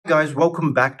Guys,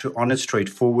 welcome back to Honest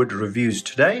Straightforward Reviews.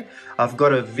 Today I've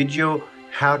got a video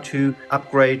how to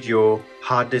upgrade your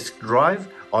hard disk drive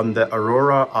on the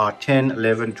Aurora R10,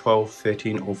 11, 12,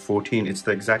 13 or 14. It's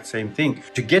the exact same thing.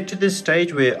 To get to this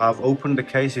stage where I've opened the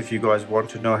case, if you guys want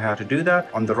to know how to do that,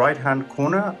 on the right hand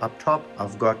corner up top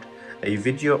I've got a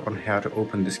video on how to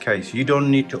open this case. You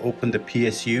don't need to open the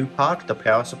PSU part, the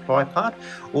power supply part.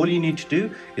 All you need to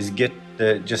do is get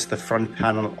just the front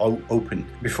panel open.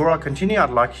 Before I continue,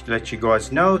 I'd like to let you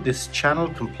guys know this channel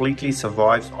completely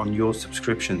survives on your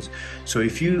subscriptions. So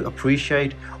if you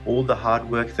appreciate all the hard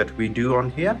work that we do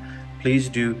on here, please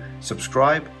do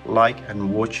subscribe, like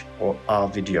and watch all our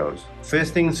videos.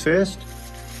 First things first,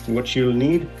 what you'll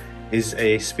need is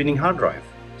a spinning hard drive.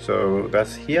 So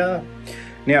that's here.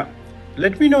 Now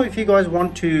let me know if you guys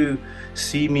want to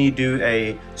see me do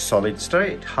a solid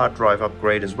state hard drive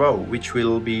upgrade as well, which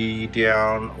will be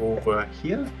down over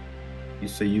here.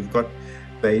 So you've got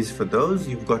bays for those.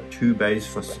 You've got 2 bays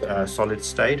for solid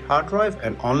state hard drive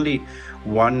and only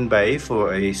 1 bay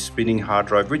for a spinning hard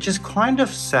drive, which is kind of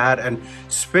sad, and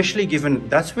especially given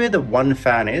that's where the one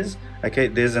fan is. Okay,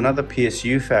 there's another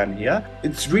PSU fan here.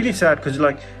 It's really sad because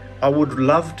like I would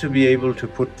love to be able to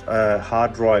put a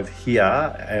hard drive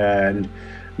here and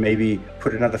maybe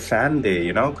put another fan there,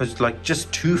 you know, because like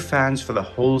just 2 fans for the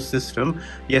whole system.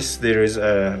 Yes, there is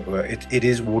it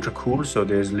is water cooled, so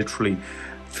there's literally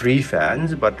 3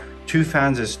 fans, but 2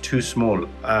 fans is too small.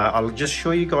 I'll just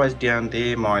show you guys down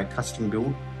there my custom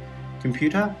build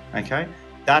computer. Okay,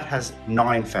 that has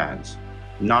 9 fans,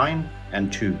 9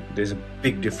 and 2. There's a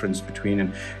big difference between it,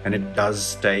 and it does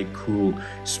stay cool,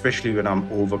 especially when I'm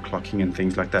overclocking and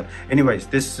things like that. Anyways,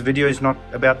 this video is not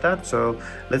about that, so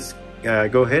let's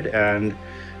go ahead and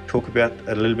talk about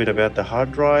a little bit about the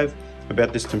hard drive,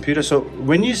 about this computer. So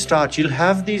when you start, you'll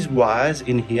have these wires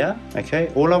in here. Okay,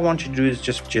 all I want you to do is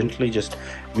just gently just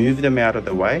move them out of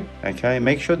the way. Okay,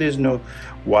 make sure there's no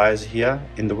wires here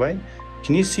in the way.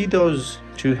 Can you see those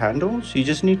 2 handles? You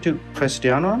just need to press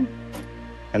down on,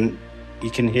 and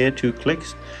you can hear 2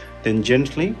 clicks, then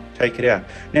gently take it out.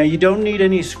 Now you don't need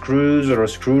any screws or a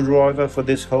screwdriver for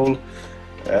this whole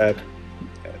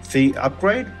the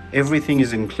upgrade. Everything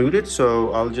is included,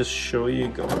 so I'll just show you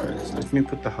guys. Let me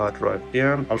put the hard drive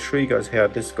down. I'll show you guys how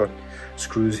this got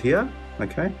screws here.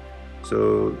 Okay,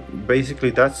 so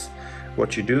basically that's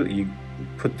what you do. You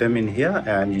put them in here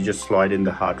and you just slide in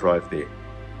the hard drive there.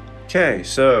 Okay,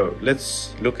 so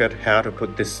let's look at how to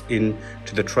put this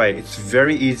into the tray. It's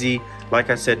very easy. Like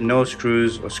I said, no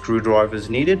screws or screwdrivers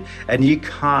needed, and you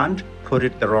can't put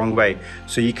it the wrong way.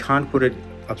 So you can't put it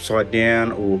upside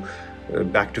down or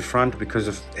back to front because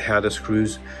of how the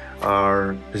screws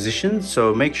are positioned.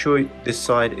 So make sure this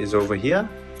side is over here,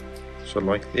 so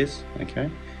like this. Okay,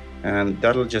 and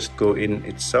that'll just go in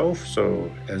itself.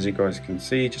 So as you guys can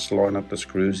see, just line up the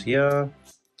screws here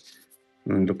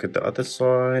and look at the other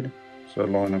side. So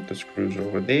line up the screws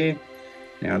over there.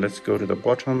 Now let's go to the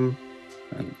bottom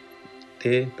and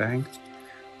there, bang.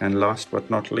 And last but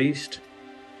not least,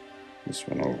 this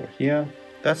one over here.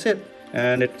 That's it,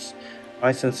 and it's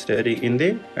nice and sturdy in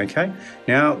there. Okay,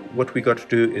 now what we got to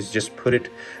do is just put it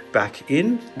back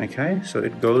in. Okay, so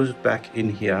it goes back in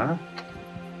here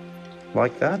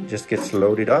like that, just gets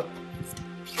loaded up,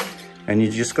 and you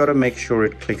just got to make sure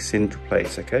it clicks into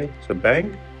place. Okay, so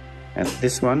bang. And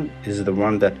this one is the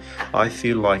one that I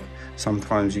feel like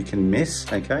sometimes you can miss.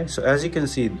 Okay, so as you can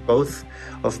see, both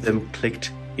of them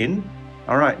clicked in.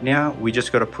 All right, now we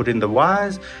just got to put in the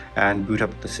wires and boot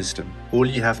up the system. All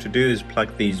you have to do is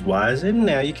plug these wires in.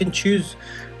 Now you can choose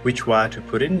which wire to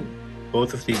put in.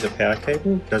 Both of these are power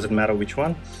cable, doesn't matter which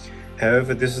one.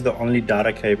 However, this is the only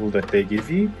data cable that they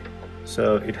give you,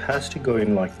 so it has to go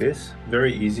in like this.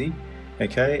 Very easy.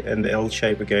 Okay, and the L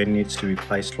shape again needs to be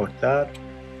placed like that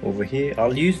over here.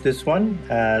 I'll use this one,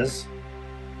 as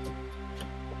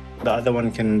the other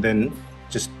one can then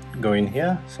just go in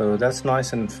here, so that's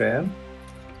nice and firm.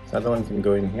 The other one can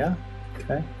go in here,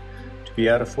 okay, to be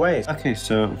out of way. Okay,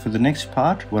 so for the next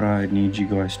part, what I need you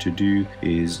guys to do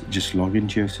is just log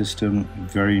into your system,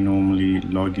 very normally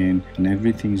log in, and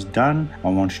everything's done. I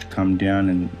want you to come down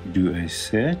and do a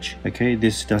search. Okay,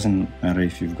 this doesn't matter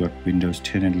if you've got Windows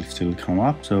 10, it'll still come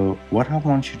up. So what I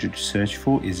want you to search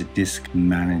for is a disk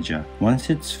manager. Once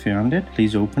it's found it,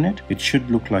 please open it. It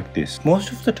should look like this.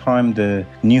 Most of the time the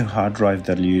new hard drive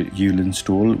that you'll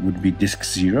install would be disk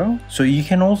 0, so you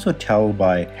can also tell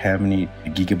by how many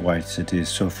gigabytes it is.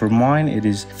 So for mine it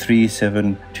is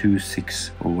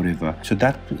 3726 or whatever. So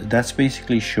that's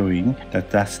basically showing that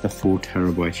that's the 4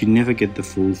 terabyte. You never get the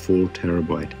full 4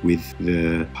 terabyte with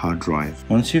the hard drive.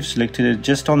 Once you've selected it,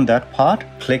 just on that part,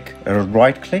 click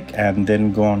right click and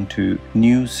then go on to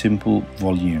new simple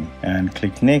volume and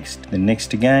click next, then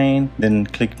next again, then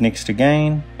click next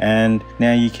again, and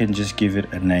now you can just give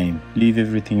it a name. Leave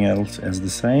everything else as the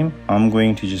same. I'm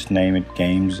going to just name it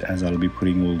games, as I'll be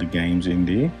putting all the games in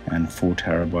there, and 4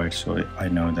 terabytes, so I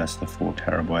know that's the 4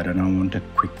 terabyte, and I want a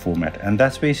quick format. And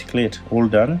that's basically it, all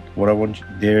done. What I want,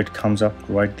 there it comes up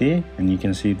right there, and you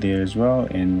can see it there as well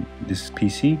in this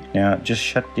PC. Now just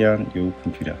shut down your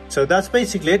computer. So that's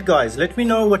basically it, guys. Let me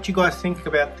know what you guys think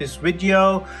about this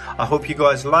video. I hope you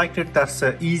guys liked it. That's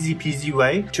an easy peasy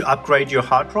way to upgrade your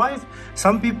hard drive.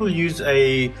 Some people use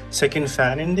a second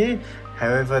fan in there.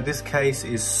 However, this case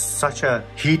is such a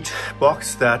heat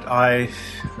box that I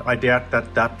doubt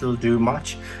that will do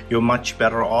much. You're much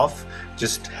better off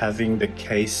just having the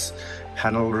case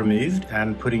panel removed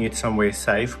and putting it somewhere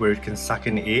safe where it can suck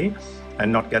in air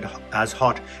and not get as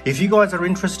hot. If you guys are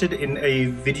interested in a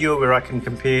video where I can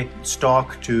compare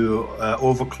stock to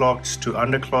overclocked to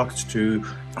underclocked to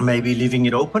maybe leaving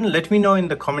it open, let me know in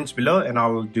the comments below and I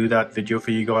will do that video for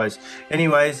you guys.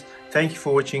 Anyways, thank you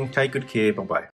for watching. Take good care. Bye bye.